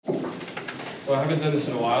Well, I haven't done this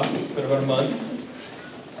in a while. It's been about a month.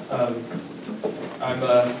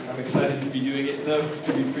 I'm excited to be doing it, though,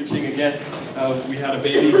 to be preaching again. We had a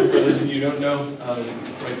baby, for those of you who don't know,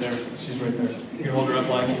 right there. She's right there. You can hold her up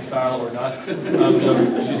Lion King style or not.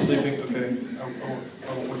 No, she's sleeping. Okay, I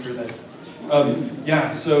won't work her then.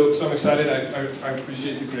 So I'm excited. I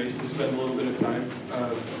appreciate the grace to spend a little bit of time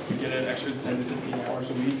to get an extra 10 to 15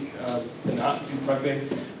 hours a week to not be prepping,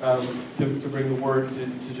 to bring the word,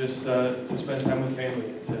 to just to spend time with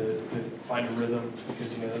family, to find a rhythm,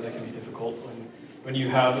 because you know that can be difficult when you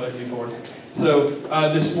have a newborn. So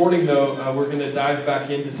this morning, though, we're going to dive back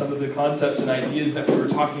into some of the concepts and ideas that we were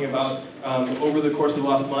talking about over the course of the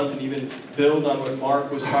last month, and even build on what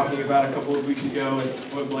Mark was talking about a couple of weeks ago and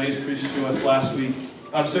what Blaze preached to us last week.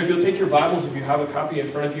 So if you'll take your Bibles, if you have a copy in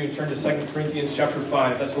front of you, and turn to 2 Corinthians chapter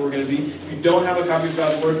 5, that's where we're going to be. If you don't have a copy of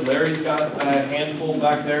God's Word, Larry's got a handful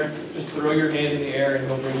back there. Just throw your hand in the air and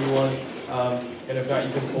he'll bring you one. And if not,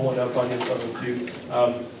 you can pull it up on your phone too.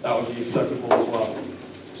 That would be acceptable as well.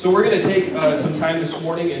 So we're going to take some time this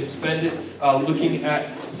morning and spend it looking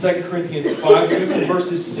at 2 Corinthians 5,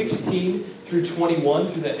 verses 16 through 21,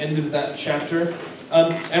 through the end of that chapter.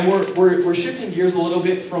 And we're shifting gears a little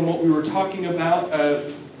bit from what we were talking about.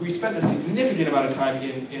 We spent a significant amount of time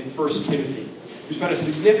in 1 Timothy. We spent a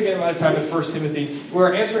significant amount of time in 1 Timothy.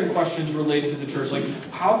 We're answering questions related to the church, like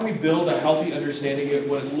how do we build a healthy understanding of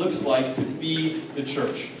what it looks like to be the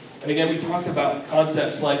church? And again, we talked about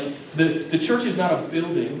concepts like the church is not a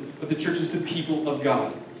building, but the church is the people of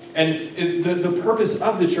God. And the purpose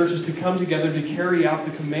of the church is to come together to carry out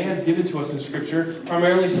the commands given to us in Scripture,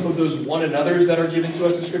 primarily some of those one another's that are given to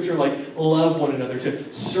us in Scripture, like love one another,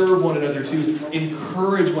 to serve one another, to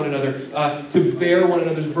encourage one another, to bear one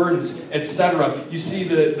another's burdens, etc. You see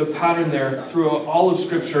the pattern there throughout all of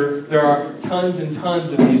Scripture. There are tons and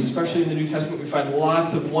tons of these, especially in the New Testament. We find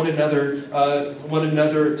lots of one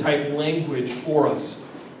another type language for us.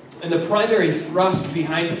 And the primary thrust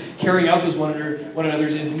behind carrying out those one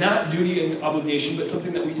another's is not duty and obligation, but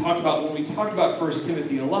something that we talked about when we talked about 1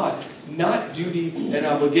 Timothy a lot. Not duty and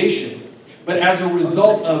obligation, but as a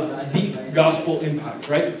result of deep gospel impact,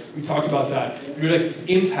 right? We talked about that.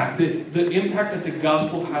 Impact, the impact that the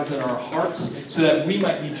gospel has in our hearts so that we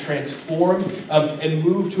might be transformed and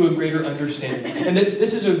move to a greater understanding. And that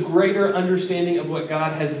this is a greater understanding of what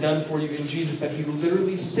God has done for you in Jesus, that He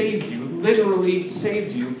literally saved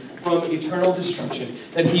you from eternal destruction.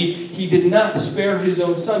 That He did not spare His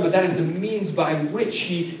own Son, but that is the means by which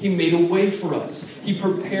He made a way for us. He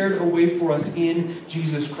prepared a way for us in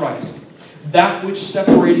Jesus Christ. That which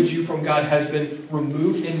separated you from God has been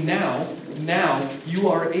removed, and now you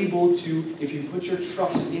are able to, if you put your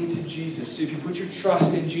trust into Jesus, you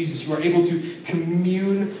are able to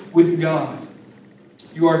commune with God.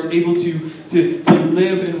 You are able to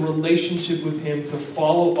live in relationship with Him, to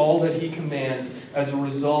follow all that He commands as a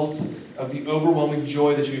result of the overwhelming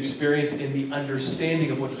joy that you experience in the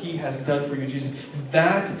understanding of what He has done for you, Jesus.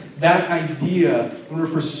 That idea, when we're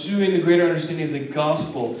pursuing the greater understanding of the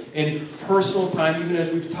gospel in personal time, even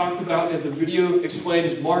as we've talked about, as the video explained,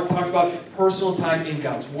 as Mark talked about, personal time in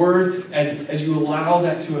God's Word, as you allow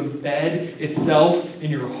that to embed itself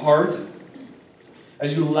in your heart,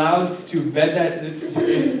 as you allow to embed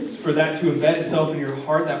that, for that to embed itself in your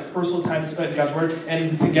heart, that personal time spent in God's Word,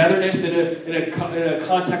 and the togetherness in a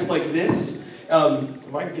context like this.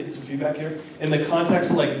 Am I getting some feedback here? In the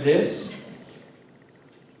context like this.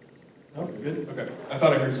 No, good. Okay. I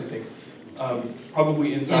thought I heard something.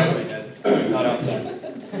 Probably inside my head, not outside.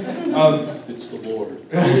 It's the Lord.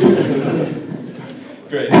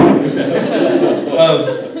 Great.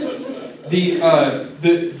 Okay.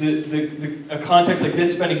 A context like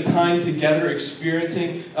this, spending time together,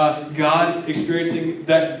 experiencing God, experiencing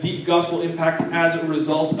that deep gospel impact as a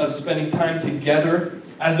result of spending time together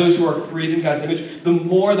as those who are created in God's image, the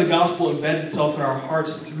more the gospel embeds itself in our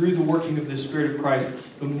hearts through the working of the Spirit of Christ,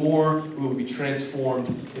 the more we will be transformed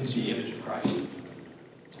into the image of Christ.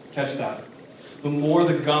 Catch that. The more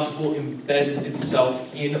the gospel embeds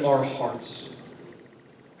itself in our hearts,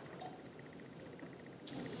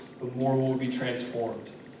 the more we will be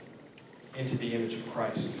transformed into the image of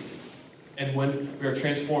Christ. And when we are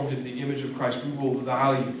transformed into the image of Christ, we will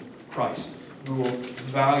value Christ. We will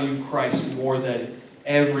value Christ more than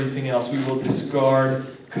everything else. We will discard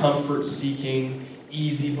comfort-seeking,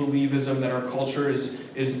 easy believism that our culture is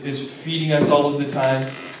feeding us all of the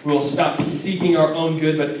time. We will stop seeking our own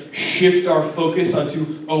good, but shift our focus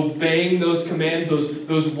onto obeying those commands,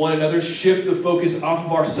 those one another. Shift the focus off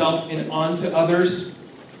of ourselves and onto others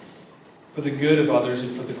for the good of others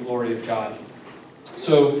and for the glory of God.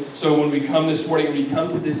 So when we come this morning, we come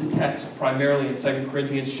to this text primarily in 2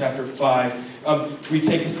 Corinthians chapter 5, we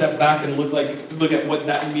take a step back and look at what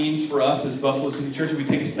that means for us as Buffalo City Church. We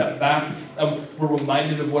take a step back. We're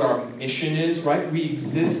reminded of what our mission is, right? We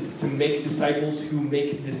exist to make disciples who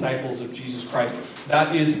make disciples of Jesus Christ.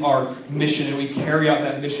 That is our mission, and we carry out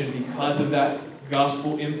that mission because of that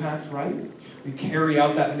gospel impact, right? We carry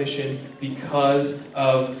out that mission because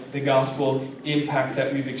of the gospel impact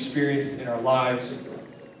that we've experienced in our lives.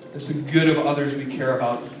 It's the good of others we care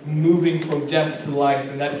about, moving from death to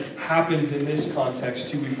life, and that happens in this context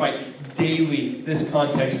too. We fight daily, this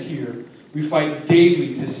context here. We fight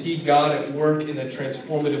daily to see God at work in the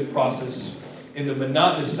transformative process, in the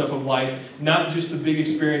monotonous stuff of life, not just the big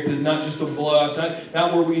experiences, not just the blowouts,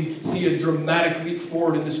 not where we see a dramatic leap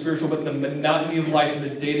forward in the spiritual, but in the monotony of life and the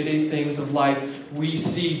day-to-day things of life. We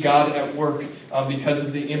see God at work because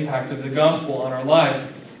of the impact of the gospel on our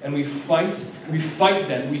lives. And we fight to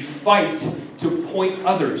point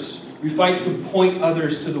others. We fight to point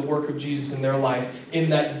others to the work of Jesus in their life, in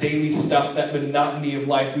that daily stuff, that monotony of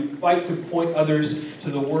life. We fight to point others to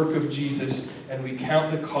the work of Jesus, and we count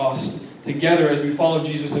the cost together as we follow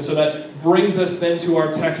Jesus. And so that brings us then to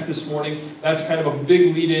our text this morning. That's kind of a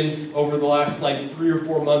big lead-in over the last 3 or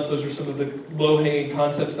 4 months. Those are some of the low-hanging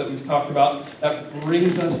concepts that we've talked about. That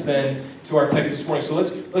brings us then to our text this morning. So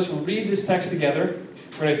let's read this text together.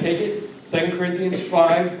 We're going to take it, 2 Corinthians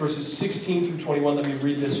 5, verses 16 through 21. Let me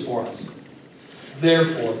read this for us.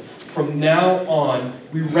 Therefore, from now on,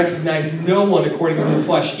 we recognize no one according to the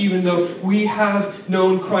flesh, even though we have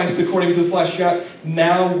known Christ according to the flesh, yet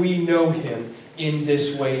now we know him in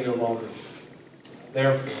this way no longer.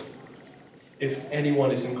 Therefore, if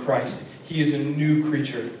anyone is in Christ, he is a new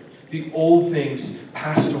creature. The old things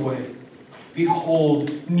passed away.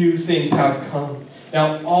 Behold, new things have come.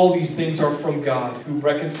 Now all these things are from God, who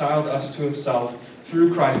reconciled us to himself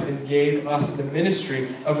through Christ and gave us the ministry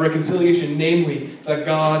of reconciliation, namely, that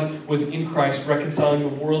God was in Christ reconciling the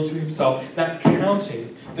world to himself, not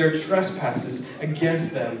counting their trespasses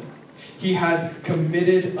against them. He has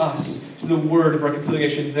committed us to the word of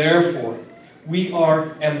reconciliation. Therefore, we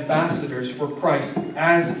are ambassadors for Christ,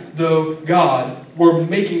 as though God were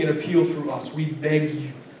making an appeal through us. We beg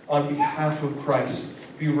you, on behalf of Christ,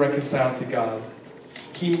 be reconciled to God.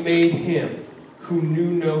 He made him who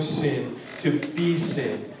knew no sin to be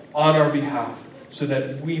sin on our behalf, so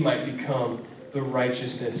that we might become the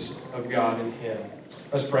righteousness of God in him.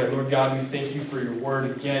 Let's pray. Lord God, we thank you for your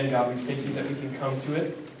word again. God, we thank you that we can come to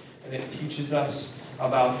it, and it teaches us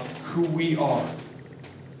about who we are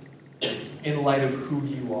in light of who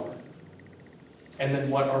you are, and then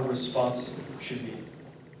what our response should be.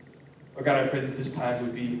 Lord God, I pray that this time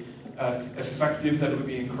would be effective, that it would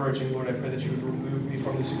be encouraging. Lord, I pray that you would remove me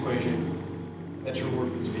from this equation, that your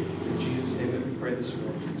word would speak. It's in Jesus' name that we pray this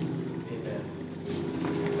morning. Amen.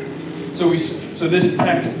 So this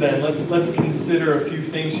text then, let's consider a few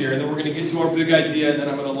things here, and then we're going to get to our big idea, and then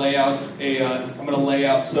I'm going to lay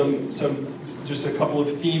out some just a couple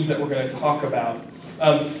of themes that we're going to talk about.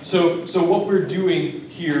 So what we're doing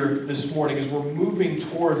here this morning is we're moving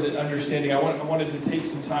towards an understanding. I wanted to take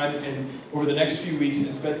some time and over the next few weeks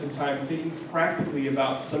and spend some time thinking practically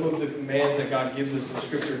about some of the commands that God gives us in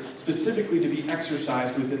Scripture, specifically to be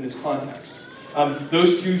exercised within this context.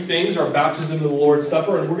 Those two things are baptism and the Lord's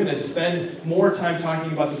Supper, and we're going to spend more time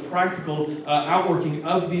talking about the practical outworking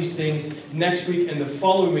of these things next week and the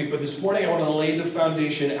following week. But this morning I want to lay the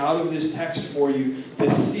foundation out of this text for you to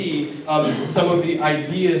see some of the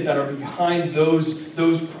ideas that are behind those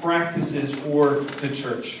practices for the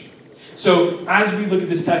church. So as we look at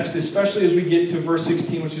this text, especially as we get to verse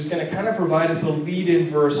 16, which is going to kind of provide us a lead-in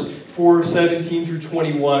verse for 17 through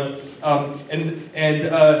 21, and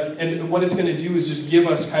what it's going to do is just give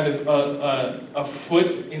us kind of a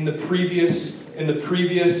foot in the previous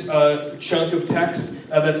chunk of text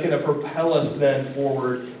that's going to propel us then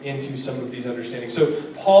forward into some of these understandings. So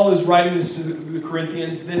Paul is writing this to the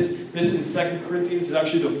Corinthians. This in 2 Corinthians is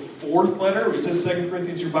actually the fourth letter. It says 2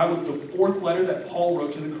 Corinthians, your Bible is the fourth letter that Paul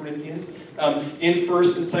wrote to the Corinthians. In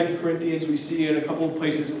 1st and 2 Corinthians, we see in a couple of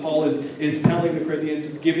places Paul is telling the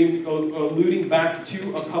Corinthians, alluding back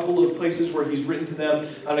to a couple of places where he's written to them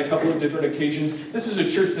on a couple of different occasions. This is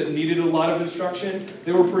a church that needed a lot of instruction.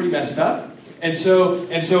 They were pretty messed up. And so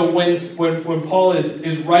when Paul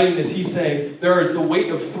is writing this, he's saying, there is the weight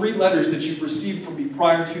of 3 letters that you've received from me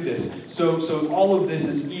prior to this. So all of this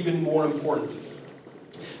is even more important.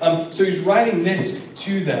 So he's writing this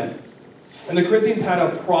to them. And the Corinthians had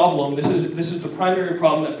a problem. This is the primary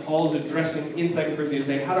problem that Paul is addressing in 2 Corinthians.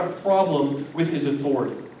 They had a problem with his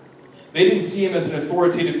authority. They didn't see him as an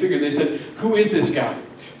authoritative figure. They said, who is this guy?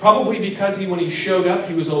 Probably because when he showed up,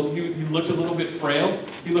 he looked a little bit frail.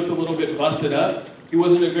 He looked a little bit busted up. He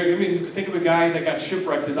wasn't think of a guy that got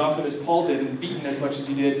shipwrecked as often as Paul did and beaten as much as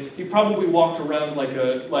he did. He probably walked around like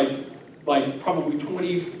probably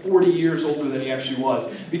 20, 40 years older than he actually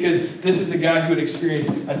was. Because this is a guy who had experienced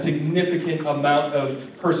a significant amount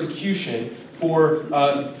of persecution for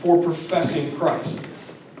professing Christ.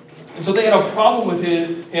 And so they had a problem with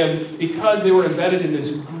him because they were embedded in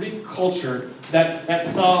this Greek culture that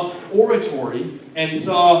saw oratory and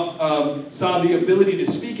saw the ability to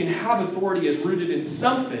speak and have authority as rooted in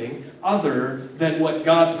something other than what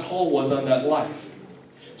God's call was on that life.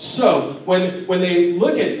 So when they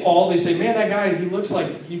look at Paul, they say, man, that guy,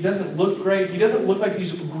 he doesn't look great. He doesn't look like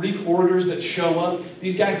these Greek orators that show up.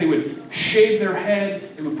 These guys, they would shave their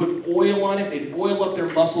head. They would put oil on it. They'd oil up their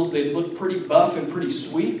muscles. They'd look pretty buff and pretty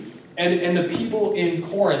sweet. And the people in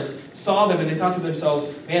Corinth saw them and they thought to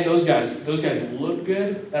themselves, man, those guys look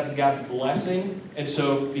good. That's God's blessing. And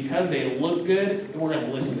so because they look good, we're going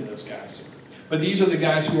to listen to those guys. But these are the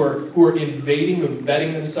guys who are invading,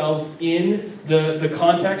 embedding themselves in the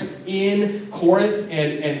context in Corinth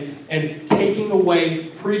and taking away,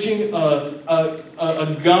 preaching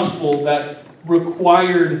a gospel that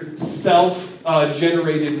required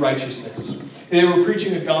self-generated righteousness. They were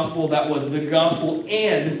preaching a gospel that was the gospel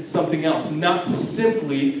and something else, not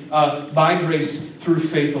simply by grace through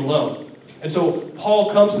faith alone. And so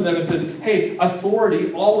Paul comes to them and says, hey,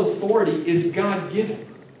 all authority is God-given.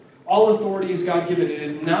 All authority is God-given. It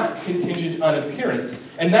is not contingent on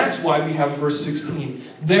appearance. And that's why we have verse 16.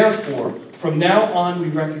 Therefore, from now on we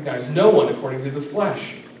recognize no one according to the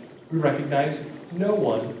flesh. We recognize no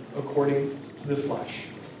one according to the flesh.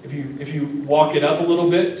 If you walk it up a little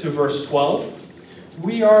bit to verse 12,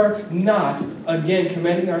 we are not, again,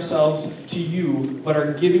 commending ourselves to you, but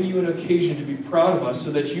are giving you an occasion to be proud of us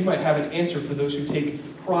so that you might have an answer for those who take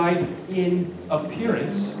pride in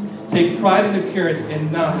appearance. Take pride in appearance and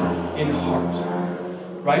not in heart.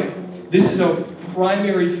 Right? This is a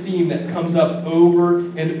primary theme that comes up over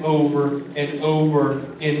and over and over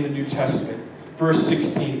in the New Testament. Verse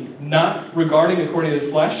 16, not regarding according to the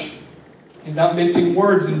flesh. He's not mincing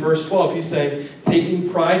words in verse 12. He's saying, taking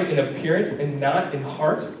pride in appearance and not in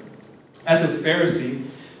heart. As a Pharisee,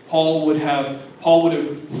 Paul would have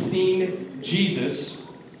seen Jesus.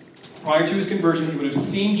 Prior to his conversion, he would have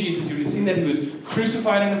seen Jesus. He would have seen that he was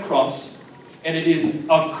crucified on a cross. And it is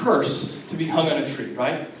a curse to be hung on a tree,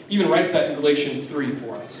 right? He even writes that in Galatians 3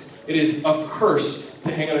 for us. It is a curse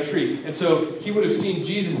to hang on a tree. And so he would have seen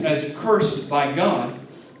Jesus as cursed by God.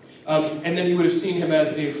 And then he would have seen him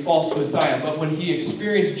as a false Messiah. But when he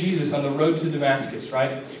experienced Jesus on the road to Damascus,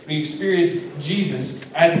 right? When he experienced Jesus,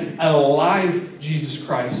 an alive Jesus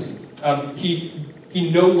Christ, he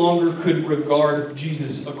no longer could regard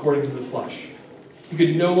Jesus according to the flesh. He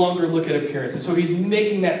could no longer look at appearance. And so he's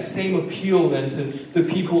making that same appeal then to the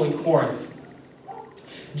people in Corinth.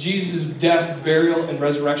 Jesus' death, burial, and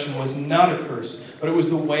resurrection was not a curse, but it was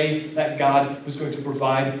the way that God was going to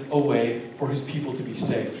provide a way for his people to be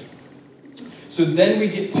saved. So then we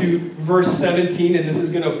get to verse 17, and this is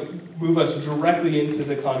going to move us directly into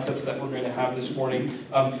the concepts that we're going to have this morning.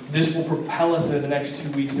 This will propel us in the next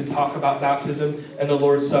 2 weeks to talk about baptism and the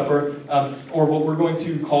Lord's Supper, or what we're going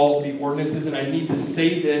to call the ordinances. And I need to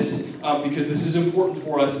say this because this is important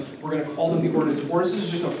for us. We're going to call them the ordinances. Ordinances is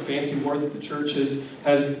just a fancy word that the church has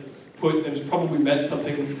put, and it's probably meant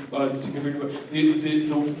something significant.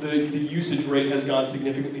 The usage rate has gone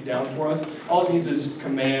significantly down for us. All it means is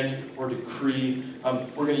command or decree.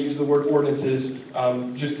 We're going to use the word ordinances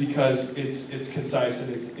just because it's concise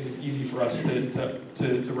and it's easy for us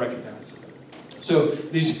to recognize. So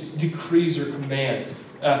these decrees or commands,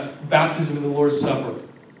 baptism and the Lord's Supper.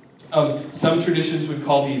 Some traditions would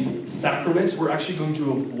call these sacraments. We're actually going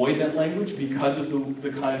to avoid that language because of the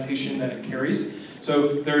connotation that it carries.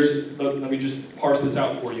 So let me just parse this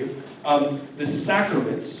out for you. The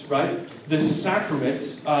sacraments, right? The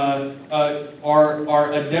sacraments are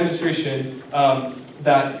a demonstration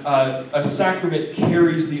that a sacrament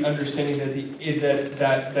carries the understanding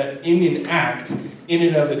that in an act, in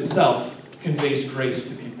and of itself, conveys grace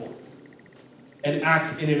to people. An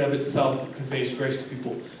act in and of itself conveys grace to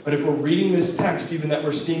people. But if we're reading this text, even that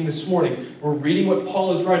we're seeing this morning, we're reading what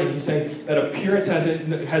Paul is writing. He's saying that appearance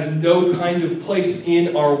has no kind of place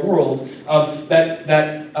in our world.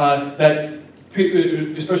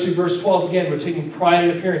 Especially verse 12 again, we're taking pride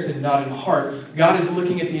in appearance and not in heart. God is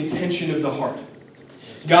looking at the intention of the heart.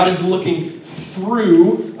 God is looking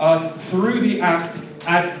through the act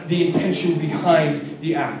at the intention behind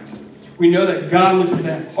the act. We know that God looks at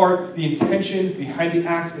that heart, the intention behind the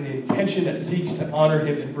act, and the intention that seeks to honor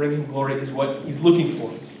him and bring him glory is what he's looking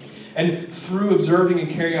for. And through observing and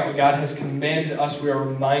carrying out what God has commanded us, we are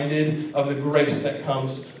reminded of the grace that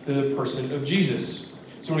comes through the person of Jesus.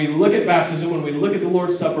 So when we look at baptism, when we look at the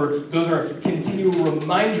Lord's Supper, those are continual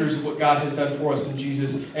reminders of what God has done for us in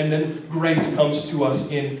Jesus. And then grace comes to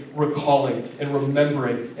us in recalling and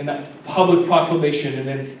remembering and that public proclamation and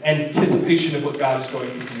then anticipation of what God is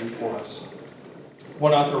going to do for us.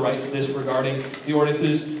 One author writes this regarding the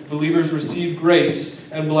ordinances: believers receive grace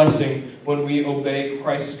and blessing when we obey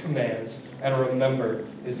Christ's commands and remember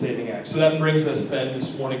his saving acts. So that brings us then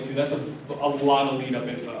this morning to, that's a lot of lead-up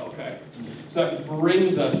info, okay? So that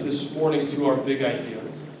brings us this morning to our big idea.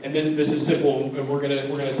 And then this is simple, and we're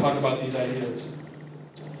gonna talk about these ideas.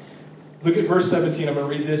 Look at verse 17. I'm going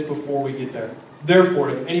to read this before we get there. Therefore,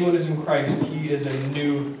 if anyone is in Christ, he is a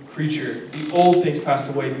new creature. The old things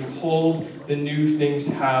passed away. Behold, the new things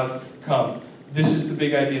have come. This is the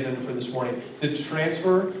big idea then for this morning. The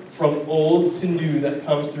transfer from old to new that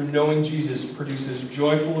comes through knowing Jesus produces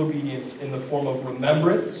joyful obedience in the form of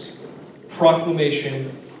remembrance,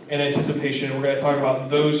 proclamation, and anticipation. And we're going to talk about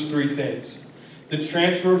those three things. The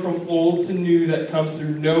transfer from old to new that comes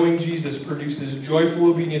through knowing Jesus produces joyful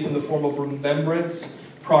obedience in the form of remembrance,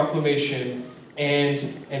 proclamation, and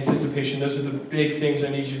anticipation. Those are the big things I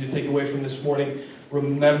need you to take away from this morning.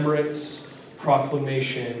 Remembrance,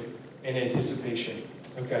 proclamation, and anticipation.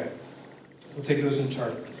 Okay. We'll take those in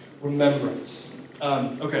turn. Remembrance.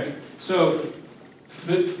 Okay. So,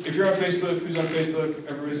 if you're on Facebook, who's on Facebook?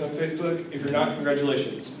 Everybody's on Facebook. If you're not,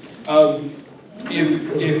 congratulations.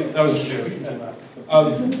 If that was a joke.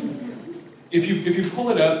 If you pull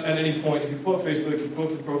it up at any point, if you pull up Facebook, you pull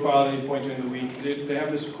up the profile at any point during the week, they have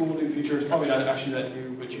this cool new feature. It's probably not actually that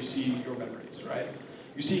new, but you see your memories, right?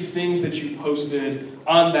 You see things that you posted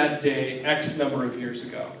on that day X number of years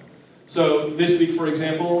ago. So this week, for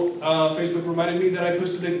example, Facebook reminded me that I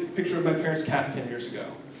posted a picture of my parents' cat 10 years ago.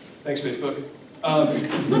 Thanks, Facebook.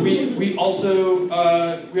 We also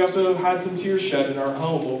had some tears shed in our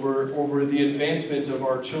home over the advancement of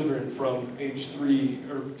our children from age 3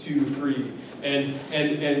 or 2, 3,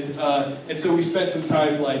 and so we spent some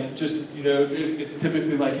time like just it's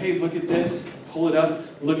typically like, hey, look at this, pull it up,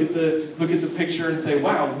 look at the picture and say,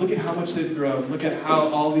 wow, look at how much they've grown, look at how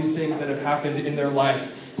all these things that have happened in their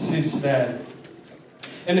life since then.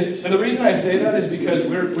 And the reason I say that is because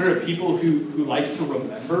we're a people who like to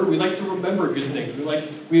remember. We like to remember good things.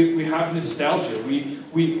 We have nostalgia.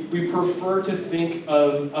 We prefer to think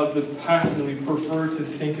of the past, and we prefer to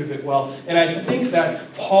think of it well. And I think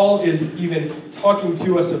that Paul is even talking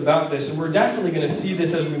to us about this, and we're definitely going to see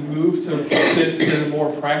this as we move to the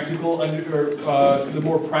more practical the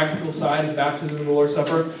more practical side of baptism and the Lord's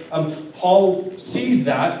Supper. Paul sees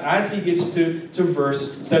that as he gets to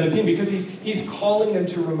verse 17, because he's calling them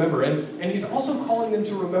to remember, and he's also calling them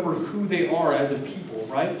to remember who they are as a people,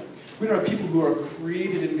 right? We are people who are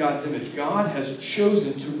created in God's image. God has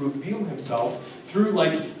chosen to reveal himself through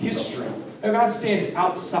history. Now God stands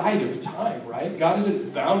outside of time, right? God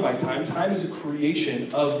isn't bound by time. Time is a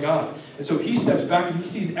creation of God. And so he steps back and he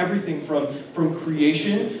sees everything from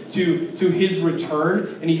creation to his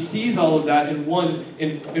return, and he sees all of that in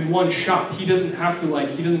one shot. He doesn't have to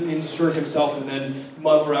he doesn't insert himself and then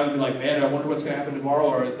muddle around and be like, man, I wonder what's going to happen tomorrow,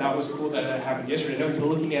 or that was cool that happened yesterday. No, he's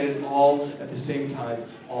looking at it all at the same time,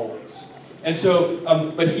 always. And so,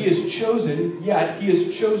 but he has chosen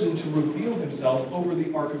to reveal himself over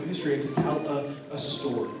the arc of history and to tell a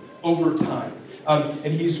story over time.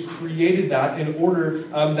 And he's created that in order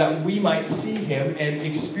that we might see him and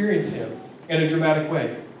experience him in a dramatic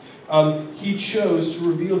way. He chose to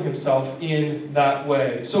reveal himself in that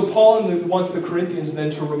way. So Paul wants the Corinthians then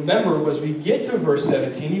to remember, as we get to verse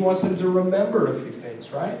 17, he wants them to remember a few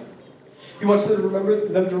things, right? He wants them to remember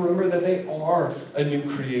that they are a new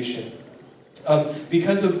creation.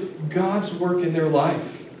 Because of God's work in their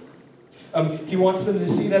life. He wants them to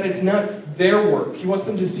see that it's not their work. He wants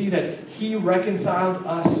them to see that he reconciled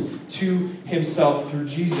us to himself through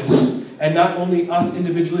Jesus. And not only us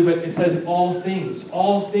individually, but it says all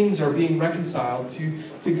things are being reconciled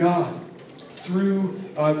to God through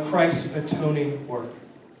Christ's atoning work.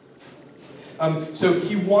 So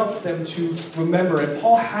he wants them to remember. And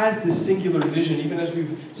Paul has this singular vision. Even as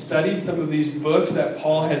we've studied some of these books that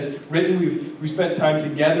Paul has written, we've spent time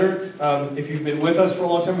together. If you've been with us for a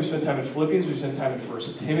long time, we've spent time in Philippians, we've spent time in 1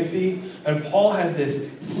 Timothy. And Paul has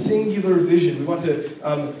this singular vision. We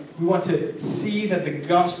want to see that the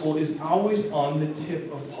gospel is always on the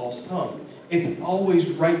tip of Paul's tongue. it's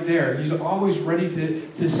always right there. He's always ready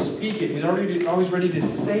to speak it. He's always ready to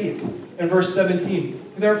say it. In verse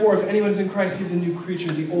 17, therefore, if anyone is in Christ, he's a new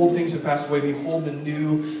creature. The old things have passed away. Behold, the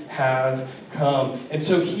new have come. And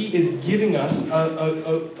so he is giving us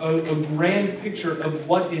a grand picture of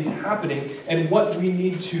what is happening and what we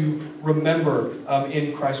need to remember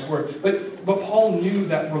in Christ's word. But Paul knew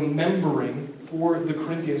that remembering for the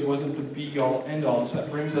Corinthians wasn't the be-all, end-all. So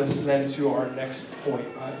that brings us then to our next point,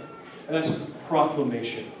 right? And that's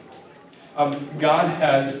proclamation. God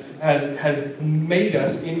has made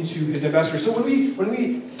us into his ambassadors. So when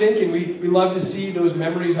we think and we love to see those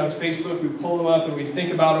memories on Facebook, we pull them up and we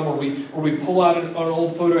think about them, or we pull out an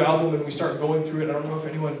old photo album and we start going through it. I don't know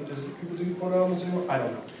if does people do photo albums anymore? I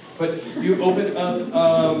don't know. But you open up,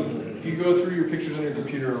 you go through your pictures on your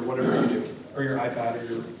computer or whatever you do, or your iPad or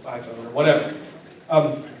your iPhone or whatever.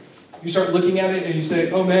 You start looking at it and you say,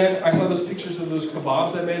 oh man, I saw those pictures of those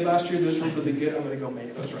kebabs I made last year. Those were really good. I'm going to go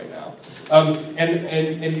make those right now.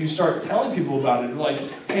 And you start telling people about it. Like,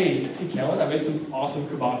 hey, Kellen, I made some awesome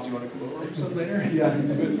kebabs. You want to come over or something later? Yeah, I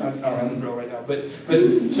don't have the grill right now. But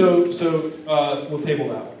so we'll table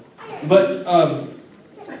that one.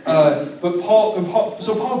 But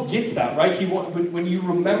Paul gets that, right? When you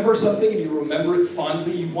remember something and you remember it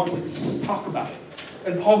fondly, you want to talk about it.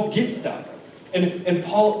 And Paul gets that. And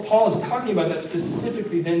Paul is talking about that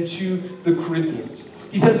specifically then to the Corinthians.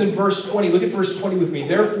 He says in verse 20, look at verse 20 with me.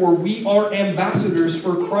 Therefore, we are ambassadors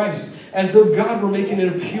for Christ, as though God were making an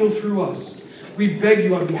appeal through us. We beg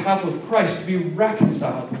you on behalf of Christ to be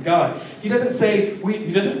reconciled to God. He doesn't say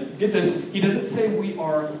he doesn't say we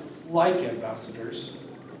are like ambassadors.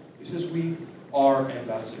 He says we are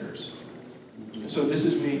ambassadors. So this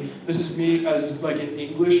is me as like an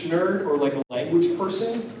English nerd or like a language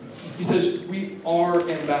person. He says we are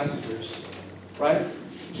ambassadors, right?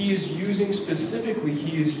 He is using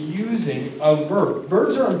a verb.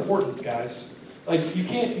 Verbs are important, guys. Like you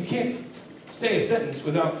can't say a sentence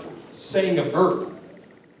without saying a verb.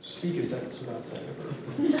 Speak a sentence without saying a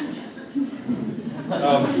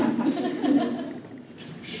verb.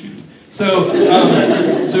 Shoot.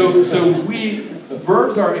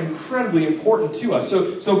 Verbs are incredibly important to us.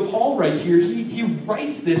 So Paul right here, he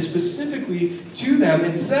writes this specifically to them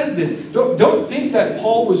and says this. Don't think that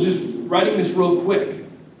Paul was just writing this real quick.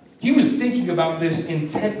 He was thinking about this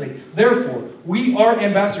intently. Therefore, we are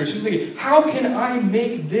ambassadors. He was thinking, how can I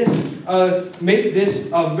make this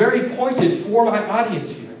very pointed for my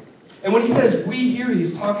audience here? And when he says we here,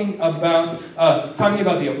 he's talking about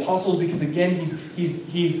the apostles, because again, he's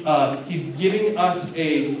giving us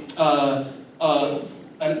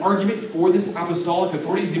an argument for this apostolic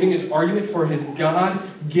authority. He's giving an argument for his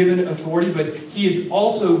God-given authority, but he is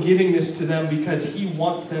also giving this to them because he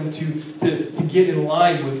wants them to get in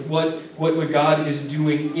line with what God is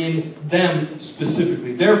doing in them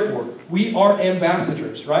specifically. Therefore, we are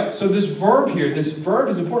ambassadors, right? So this verb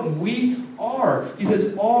is important. We are. He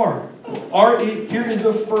says are. Are here is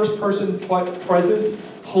the first person present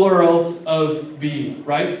plural of be,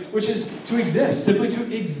 right? Which is to exist, simply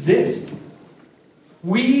to exist.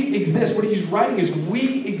 We exist. What he's writing is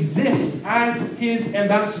we exist as his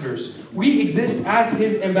ambassadors. We exist as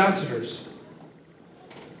his ambassadors.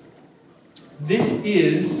 This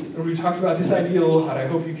is, and we've talked about this idea a lot. I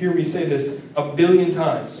hope you hear me say this a billion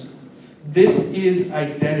times. This is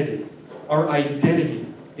identity. Our identity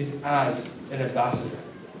is as an ambassador.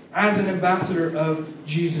 As an ambassador of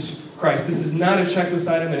Jesus Christ. This is not a checklist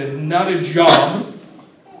item. It is not a job.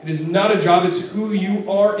 It is not a job. It's who you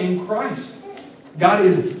are in Christ. God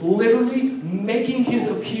is literally making his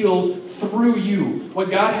appeal through you. What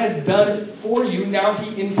God has done for you, now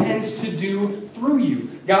he intends to do through you.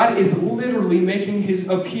 God is literally making his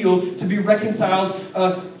appeal to be reconciled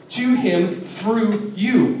to him through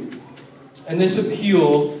you. And this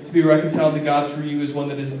appeal to be reconciled to God through you is one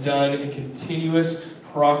that is done in continuous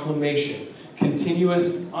proclamation.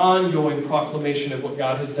 Continuous, ongoing proclamation of what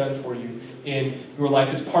God has done for you in your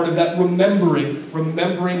life. It's part of that remembering.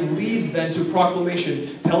 Remembering leads then to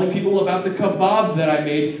proclamation. Telling people about the kebabs that I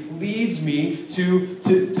made leads me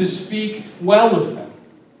to speak well of them.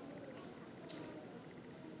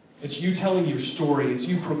 It's you telling your story. It's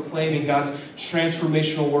you proclaiming God's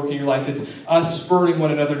transformational work in your life. It's us spurring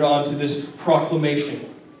one another on to this proclamation.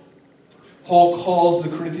 Paul calls the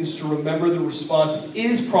Corinthians to remember the response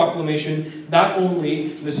is proclamation, not only,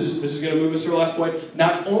 this is going to move us to our last point,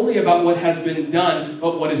 not only about what has been done,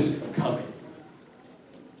 but what is coming.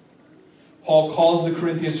 Paul calls the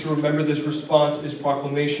Corinthians to remember this response is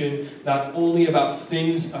proclamation, not only about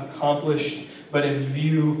things accomplished, but in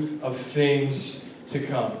view of things to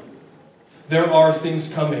come. There are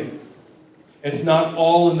things coming. It's not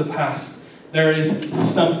all in the past. There is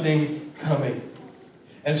something coming.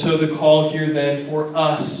 And so the call here then for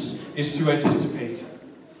us is to anticipate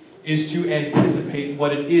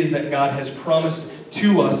what it is that God has promised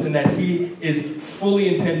to us and that He is fully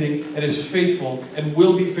intending and is faithful and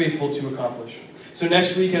will be faithful to accomplish. So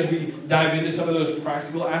next week, as we dive into some of those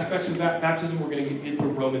practical aspects of baptism, we're going to get into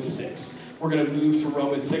Romans 6. We're going to move to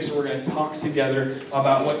Romans 6 and we're going to talk together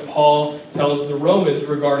about what Paul tells the Romans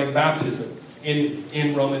regarding baptism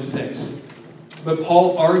in Romans 6. But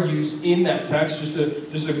Paul argues in that text, just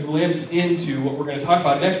a glimpse into what we're going to talk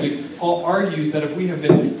about next week, Paul argues that if we have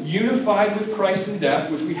been unified with Christ in death,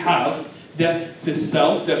 which we have, death to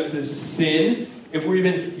self, death to sin, if we've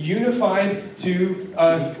been unified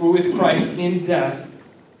with Christ in death,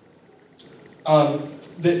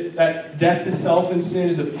 that death to self and sin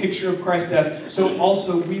is a picture of Christ's death, so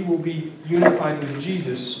also we will be unified with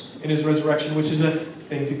Jesus in His resurrection, which is a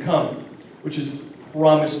thing to come, which is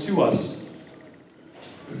promised to us.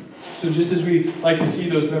 So just as we like to see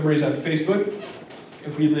those memories on Facebook,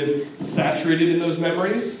 if we live saturated in those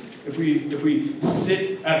memories, if we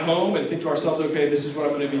sit at home and think to ourselves, okay, this is what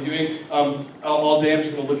I'm going to be doing all day, I'm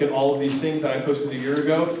just going to look at all of these things that I posted a year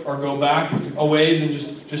ago, or go back a ways and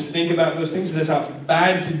just think about those things. That's not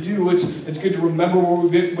bad to do. It's good to remember where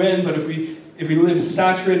we went, but if we live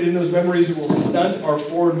saturated in those memories, it will stunt our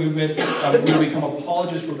forward movement. We will become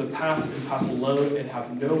apologists for the past and pass alone and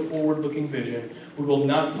have no forward-looking vision. We will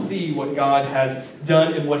not see what God has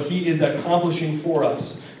done and what He is accomplishing for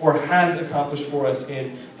us, or has accomplished for us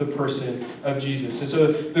in the person of Jesus. And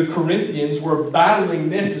so the Corinthians were battling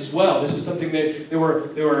this as well. This is something that they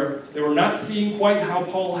were not seeing quite how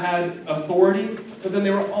Paul had authority, but then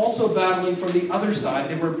they were also battling from the other side.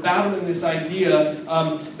 They were battling this idea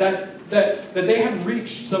that they had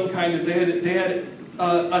reached some kind of, they had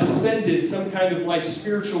ascended some kind of like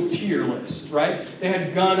spiritual tier list, right? They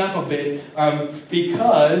had gone up a bit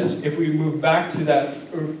because if we move back to that,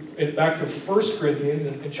 back to 1 Corinthians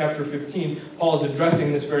in chapter 15, Paul is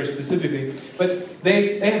addressing this very specifically, but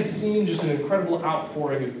they had seen just an incredible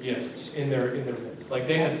outpouring of gifts in their midst. Like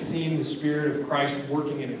they had seen the Spirit of Christ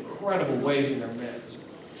working in incredible ways in their midst.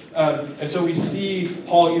 And so we see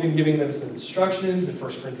Paul even giving them some instructions in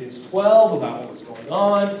 1 Corinthians 12 about what was going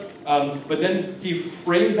on. But then he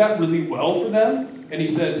frames that really well for them. And he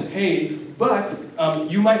says, hey, but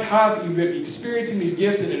you might be experiencing these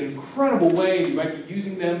gifts in an incredible way. You might be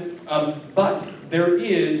using them. But there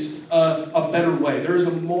is a better way. There is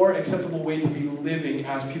a more acceptable way to be living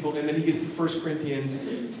as people. And then he gets to 1 Corinthians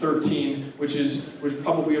 13, which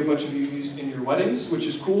probably a bunch of you used in your weddings, which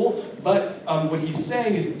is cool. But what he's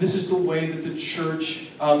saying is this is the way that the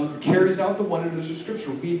church carries out the wonders of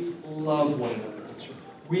Scripture. We love one another.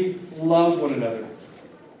 We love one another.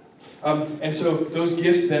 And so those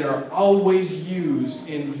gifts then are always used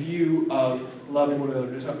in view of loving one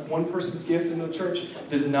another. One person's gift in the church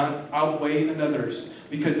does not outweigh another's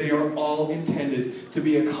because they are all intended to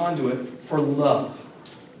be a conduit for love.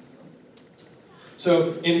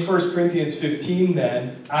 So in 1 Corinthians 15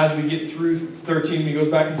 then, as we get through 13, he goes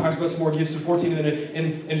back and talks about some more gifts in 14, and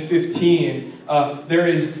then in 15,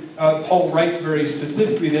 Paul writes very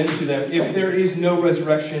specifically then to them, if there is no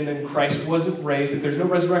resurrection, then Christ wasn't raised. If there's no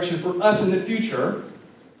resurrection for us in the future,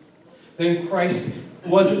 then Christ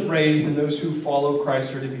wasn't raised, and those who follow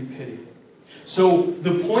Christ are to be pitied. So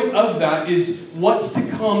the point of that is what's to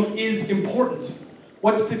come is important.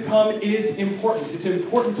 What's to come is important. It's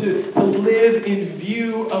important to live in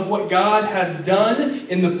view of what God has done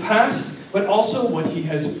in the past, but also what He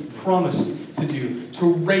has promised to do,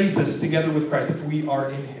 to raise us together with Christ if we are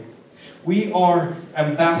in Him. We are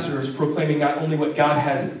ambassadors proclaiming not only what God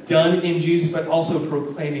has done in Jesus, but also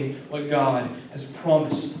proclaiming what God has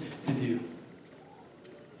promised to do.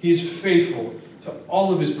 He is faithful to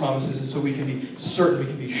all of His promises, and so we can be certain, we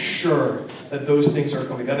can be sure that those things are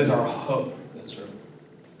coming. That is our hope. That's right.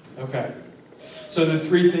 Okay. So the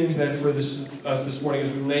three things then for us this morning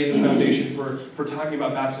as we lay the foundation for talking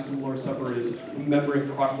about baptism and the Lord's Supper is remembering,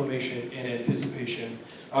 proclamation, and anticipation.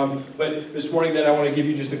 But this morning then I want to give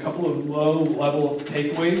you just a couple of low-level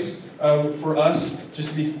takeaways for us just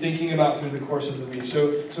to be thinking about through the course of the week.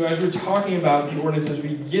 So as we're talking about the ordinance as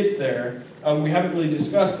we get there, we haven't really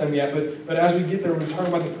discussed them yet, but as we get there, we're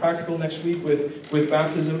talking about the practical next week with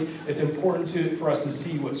baptism. It's important for us to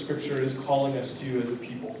see what Scripture is calling us to as a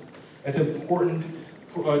people. It's important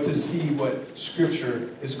to see what Scripture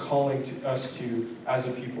is calling us to as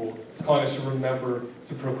a people. It's calling us to remember,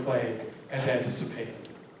 to proclaim, and to anticipate.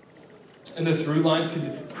 And the through lines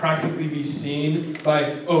can practically be seen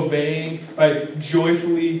by obeying, by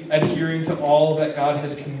joyfully adhering to all that God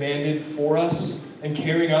has commanded for us, and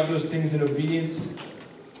carrying out those things in obedience.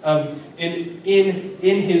 In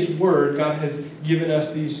His Word, God has given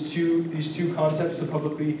us these two concepts to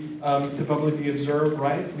publicly observe,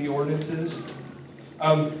 right? The ordinances.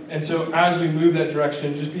 And so as we move that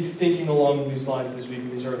direction, just be thinking along these lines this week.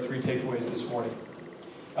 And these are our 3 takeaways this morning.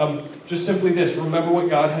 Just simply this: remember what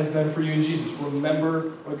God has done for you in Jesus. Remember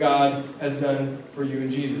what God has done for you in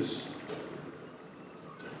Jesus.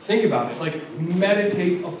 Think about it.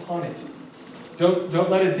 Meditate upon it. Don't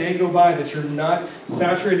let a day go by that you're not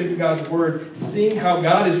saturated in God's Word, seeing how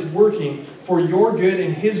God is working for your good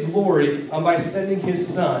and His glory by sending His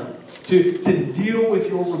Son to deal with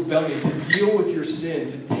your rebellion, to deal with your sin,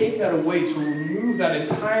 to take that away, to remove that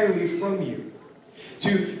entirely from you,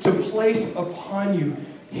 to place upon you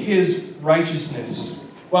His righteousness,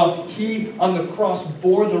 while He on the cross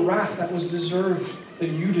bore the wrath that was deserved, that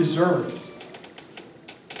you deserved.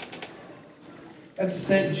 God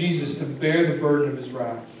sent Jesus to bear the burden of His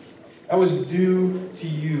wrath. That was due to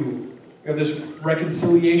you. We have this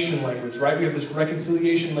reconciliation language, right? We have this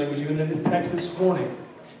reconciliation language even in this text this morning.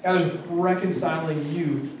 God is reconciling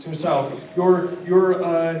you to Himself. Your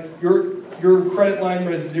credit line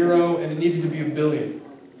read 0 and it needed to be $1 billion.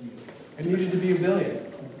 It needed to be $1 billion.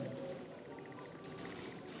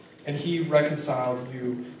 And He reconciled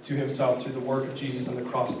you to Himself through the work of Jesus on the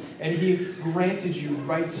cross. And He granted you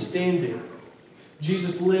right standing.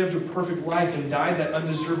 Jesus lived a perfect life and died that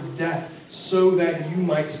undeserved death so that you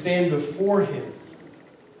might stand before Him.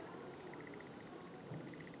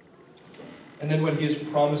 And then what He has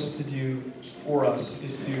promised to do for us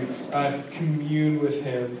is to commune with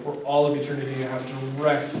Him for all of eternity, to have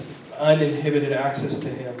direct, uninhibited access to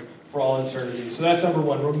Him for all eternity. So that's number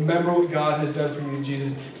 1. Remember what God has done for you in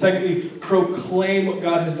Jesus. Secondly, proclaim what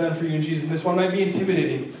God has done for you in Jesus. And this one might be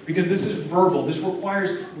intimidating because this is verbal. This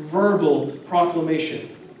requires verbal proclamation.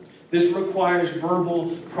 This requires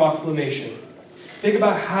verbal proclamation. Think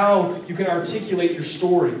about how you can articulate your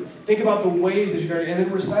story. Think about the ways that you can, and then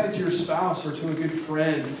recite it to your spouse or to a good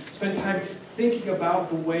friend. Spend time thinking about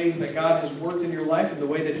the ways that God has worked in your life and the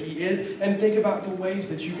way that He is, and think about the ways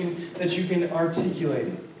that you can articulate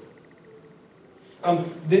it.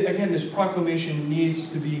 Again, this proclamation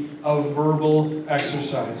needs to be a verbal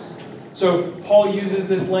exercise. So Paul uses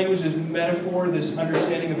this language, this metaphor, this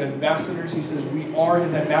understanding of ambassadors. He says, we are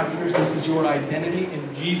His ambassadors. This is your identity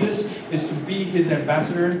in Jesus, is to be His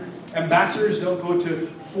ambassador. Ambassadors don't go to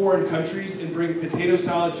foreign countries and bring potato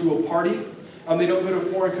salad to a party. They don't go to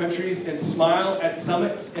foreign countries and smile at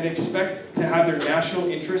summits and expect to have their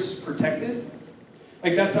national interests protected.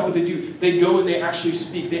 That's not what they do. They go and they actually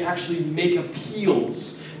speak. They actually make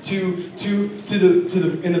appeals in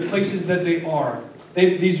the places that they are.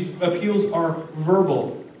 These appeals are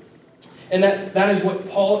verbal. And that is what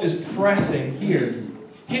Paul is pressing here.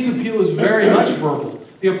 His appeal is very much verbal.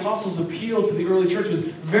 The apostles' appeal to the early church was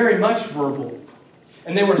very much verbal.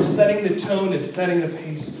 And they were setting the tone and setting the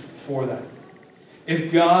pace for that.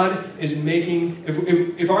 If God is making,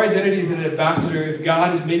 if our identity is an ambassador, if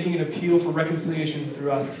God is making an appeal for reconciliation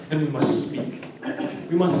through us, then we must speak.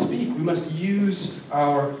 We must speak. We must use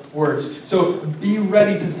our words. So be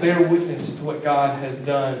ready to bear witness to what God has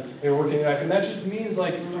done in your working life. And that just means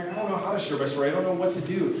I don't know how to share my story. I don't know what to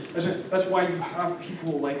do. That's why you have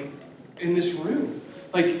people in this room.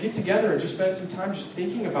 Get together and just spend some time just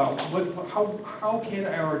thinking about how can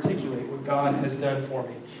I articulate what God has done for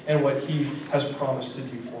me and what He has promised to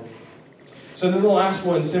do for me. So then the last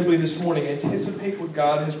one, simply this morning, anticipate what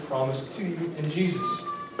God has promised to you in Jesus.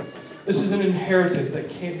 This is an inheritance that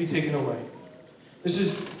can't be taken away. This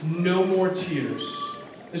is no more tears.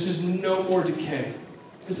 This is no more decay.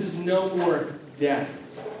 This is no more death.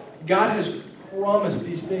 God has promised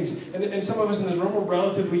these things. And some of us in this room are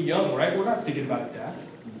relatively young, right? We're not thinking about death.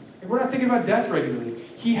 We're not thinking about death regularly.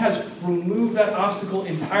 He has removed that obstacle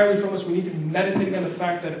entirely from us. We need to be meditating on the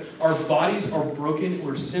fact that our bodies are broken,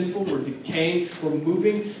 we're sinful, we're decaying, we're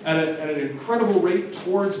moving at an incredible rate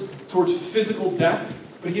towards physical death.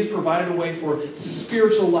 But He has provided a way for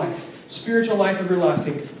spiritual life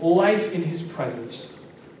everlasting, life in His presence,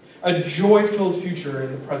 a joy-filled future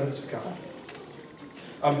in the presence of God.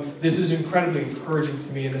 This is incredibly encouraging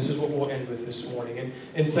to me, and this is what we'll end with this morning.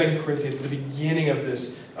 In 2 Corinthians, the beginning of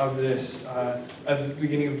this letter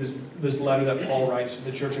that Paul writes to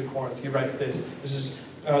the church in Corinth, he writes this. This is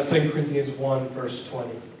 2 Corinthians 1, verse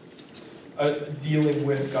 20, dealing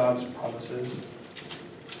with God's promises.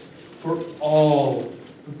 For all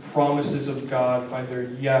the promises of God find their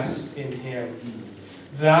yes in Him.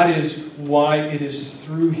 That is why it is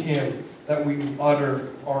through Him that we utter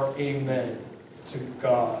our amen to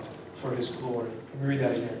God for His glory. Let me read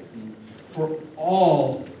that again. For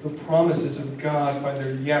all the promises of God find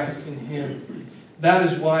their yes in Him. That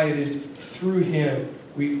is why it is through him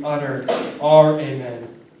we utter our amen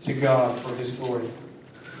to God for his glory.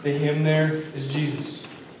 The hymn there is Jesus.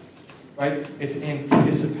 Right? It's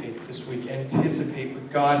anticipate this week. Anticipate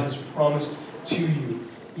what God has promised to you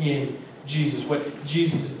in Jesus. What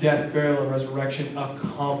Jesus' death, burial, and resurrection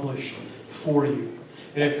accomplished for you.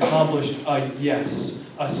 It accomplished a yes,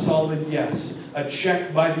 a solid yes, a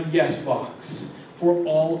check by the yes box for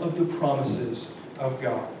all of the promises of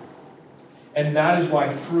God. And that is why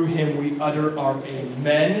through him we utter our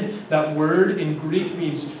amen. That word in Greek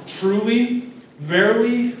means truly,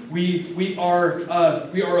 verily. We are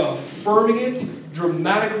affirming it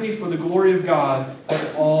dramatically for the glory of God,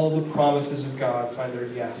 that all the promises of God find their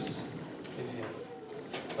yes in him.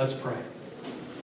 Let's pray.